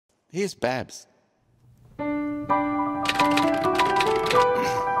Here's Babs. Yeah,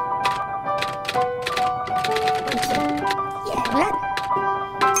 what?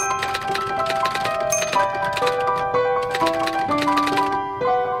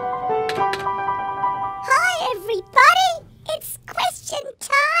 Hi, everybody. It's question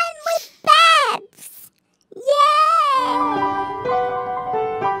time with Babs. Yay!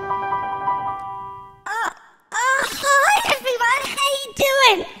 Hi, everyone. How you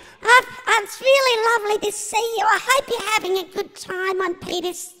doing? It's really lovely to see you. I hope you're having a good time on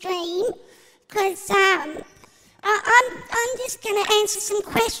Peter's stream. Because I'm just going to answer some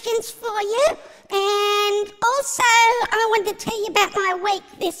questions for you. And also, I wanted to tell you about my week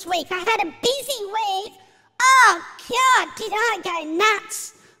this week. I had a busy week. Oh, God, did I go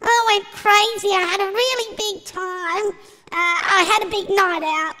nuts. I went crazy. I had a really big time. I had a big night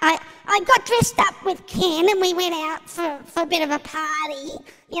out. I got dressed up with Ken and we went out for a bit of a party.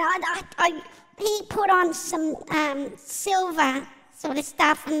 You know, he put on some silver sort of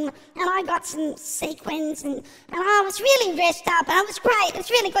stuff and I got some sequins and I was really dressed up and it was great. It was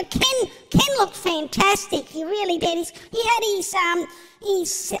really good. Ken looked fantastic. He really did. He had his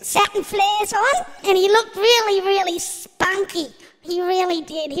satin flares on and he looked really, really spunky. He really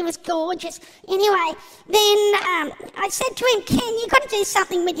did. He was gorgeous. Anyway, then I said to him, Ken, you've got to do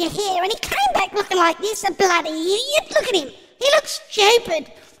something with your hair. And he came back looking like this, a bloody idiot. Look at him. He looks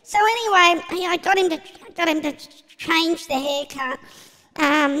stupid. So anyway, I got him to change the haircut.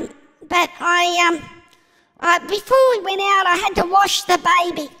 But before we went out, I had to wash the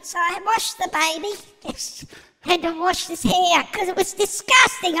baby. So I washed the baby. Just had to wash his hair because it was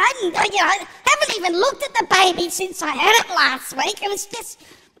disgusting. I haven't even looked at the baby since I had it last week. It was just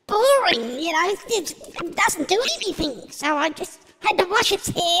boring, it doesn't do anything. So I just had to wash its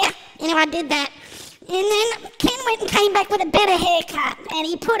hair. Anyway, I did that. And then Ken went and came back with a better haircut and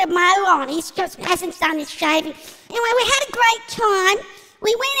he put a mow on. He just hasn't done his shaving. Anyway, we had a great time.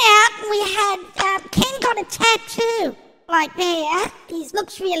 We went out and we had, Ken got a tattoo, like there. He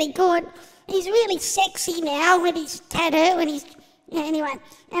looks really good. He's really sexy now with his tattoo and anyway.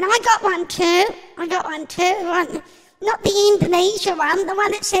 And I got one too. Not the Indonesia one, the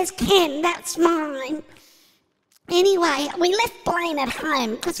one that says Ken, that's mine. Anyway, we left Blaine at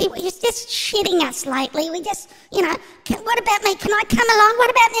home because he was just shitting us lately. We just, what about me? Can I come along? What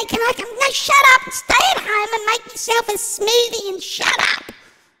about me? Can I come? No, shut up. Stay at home and make yourself a smoothie and shut up.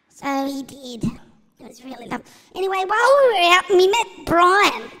 So he did. It was really lovely. Anyway, while we were out, we met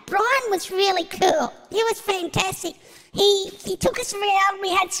Brian. Brian was really cool. He was fantastic. He took us around. We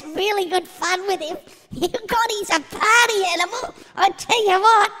had some really good fun with him. God, he's a party animal. I tell you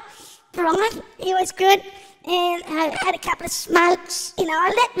what, Brian, he was good. And I had a couple of smokes. I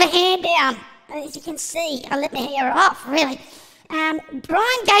let my hair down. As you can see, I let my hair off, really.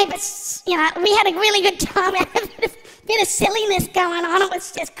 Brian gave us, we had a really good time. A bit of silliness going on. It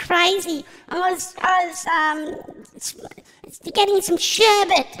was just crazy. I was getting some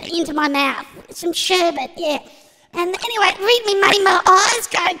sherbet into my mouth. Some sherbet, yeah. And anyway, it really made my eyes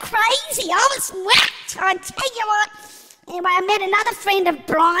go crazy. I was whacked, I tell you what. Anyway, I met another friend of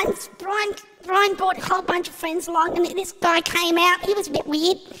Brian's. Brian brought a whole bunch of friends along, and this guy came out. He was a bit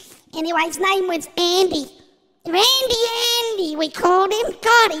weird. Anyway, his name was Andy. Andy, we called him.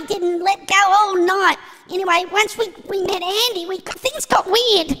 God, he didn't let go all night. Anyway, once we met Andy, things got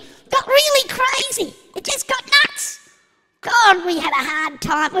weird. Got really crazy. It just got nuts. God, we had a hard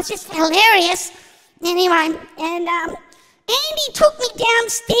time. It was just hilarious. Anyway, and Andy took me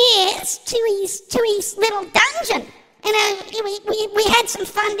downstairs to his little dungeon. And we had some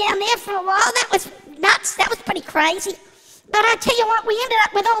fun down there for a while. That was nuts. That was pretty crazy. But I tell you what, we ended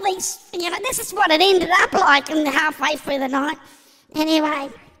up with all these, this is what it ended up like in the halfway through the night. Anyway,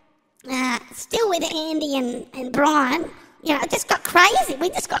 still with Andy and Brian, it just got crazy.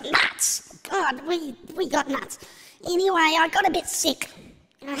 We just got nuts. God, we got nuts. Anyway, I got a bit sick.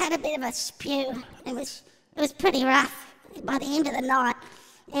 I had a bit of a spew. It was pretty rough by the end of the night.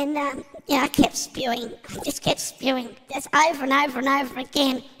 And, I kept spewing. I just kept spewing. Just over and over and over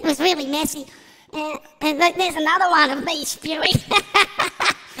again. It was really messy. And there's another one of me spewing.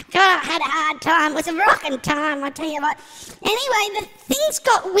 God, I had a hard time. It was a rocking time, I tell you what. Anyway, the things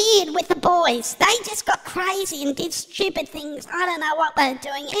got weird with the boys. They just got crazy and did stupid things. I don't know what they were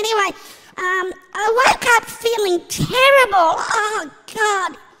doing. Anyway, I woke up feeling terrible. Oh,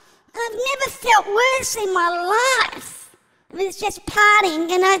 God. I've never felt worse in my life. It was just partying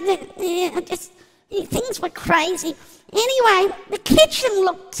and things were crazy. Anyway, the kitchen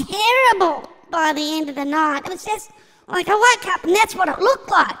looked terrible by the end of the night. It was just like I woke up and that's what it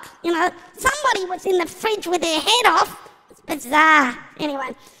looked like. Somebody was in the fridge with their head off. It's bizarre.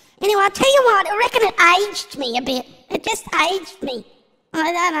 Anyway, Anyway, I'll tell you what, I reckon it aged me a bit. It just aged me.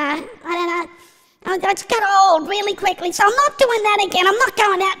 I don't know. I just got old really quickly, so I'm not doing that again. I'm not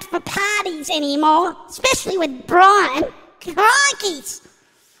going out for parties anymore, especially with Brian. Crikeys.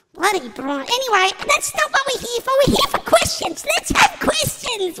 Bloody Brian. Anyway, that's not what we're here for. We're here for questions. Let's have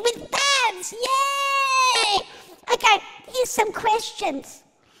questions with Babs. Yay! Okay, here's some questions.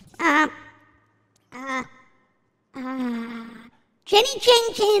 Jenny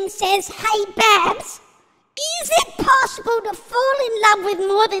Jen says, hey Babs, is it possible to fall in love with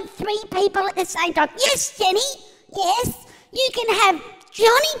more than 3 people at the same time? Yes, Jenny, yes. You can have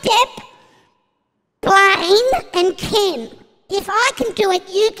Johnny Depp, Blaine and Ken. If I can do it,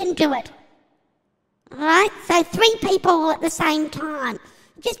 you can do it. Alright, so 3 people at the same time.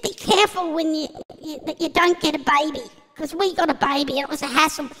 Just be careful when that you don't get a baby, because we got a baby and it was a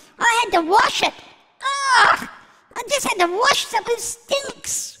hassle. I had to wash it. Ugh! I just had to wash them. It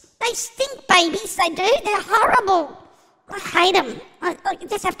stinks. They stink, babies. They do. They're horrible. I hate them. I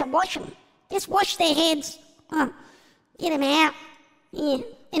just have to wash them. Just wash their heads. Oh, get them out. Yeah.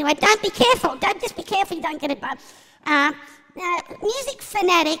 Anyway, don't be careful. Just be careful you don't get it, bud. Music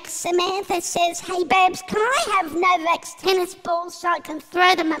fanatic Samantha says, hey Babs, can I have Novak's tennis balls so I can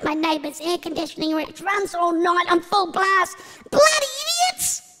throw them at my neighbour's air conditioning which runs all night on full blast? Bloody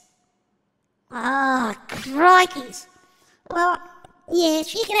idiots! Oh, crikeys. Well,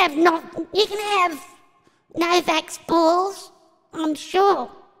 yes, you can have Novak's balls, I'm sure,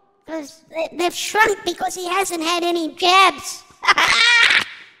 because they've shrunk because he hasn't had any jabs.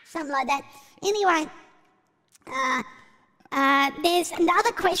 Something like that. Anyway, there's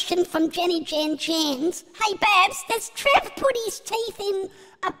another question from Jenny Jens. Hey Babs, does Trev put his teeth in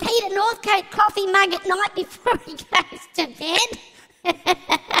a Peter Northcote coffee mug at night before he goes to bed?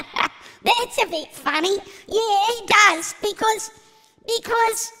 That's a bit funny. Yeah, he does, because he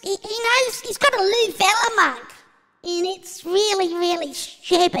knows he's got a Lou Vella mug, and it's really, really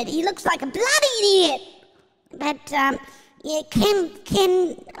stupid. He looks like a bloody idiot. But, yeah, Ken,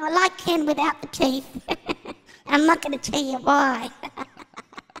 I like Ken without the teeth. I'm not going to tell you why.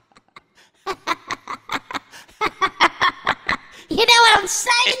 You know what I'm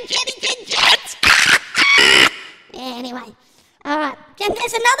saying, Jenny Jets? Yeah, anyway. Alright,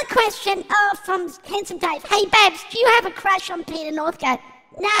 there's another question from Handsome Dave. Hey Babs, do you have a crush on Peter Northcote?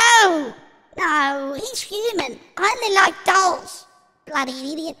 No, he's human. I only like dolls.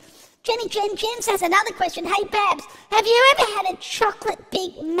 Bloody idiot. Jenny Jens has another question. Hey Babs, have you ever had a chocolate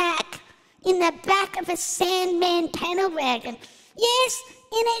Big Mac in the back of a Sandman panel wagon? Yes,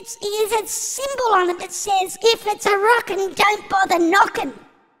 and there's a symbol on it that says, if it's a rockin', don't bother knockin'.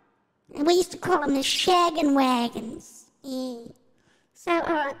 And we used to call them the shaggin' wagons. Yeah. So,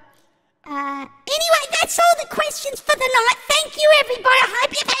 alright. Anyway, that's all the questions for the night. Thank you, everybody. I hope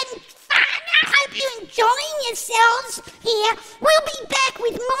you've had fun. I hope you're enjoying yourselves here. We'll be back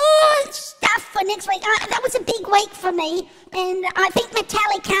with more stuff for next week. That was a big week for me, and I think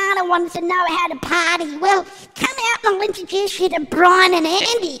Metallicana wanted to know how to party. Well, come out and I'll introduce you to Brian and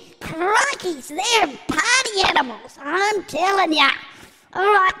Andy. Crikeys, they're party animals, I'm telling ya.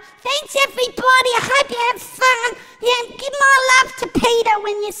 Alright, thanks everybody, I hope you have fun. Yeah, give my love to Peter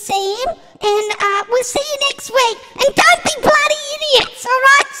when you see him, and we'll see you next week. And don't be bloody idiots,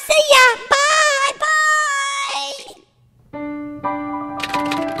 alright? See ya, bye, bye.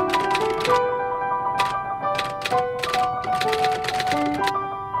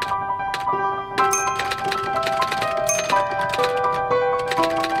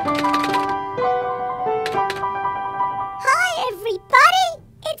 Hi everybody,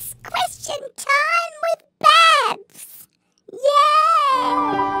 it's question time with Babs. Yay!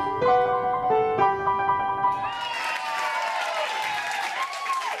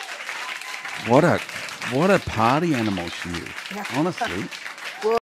 What a party animal she is, honestly.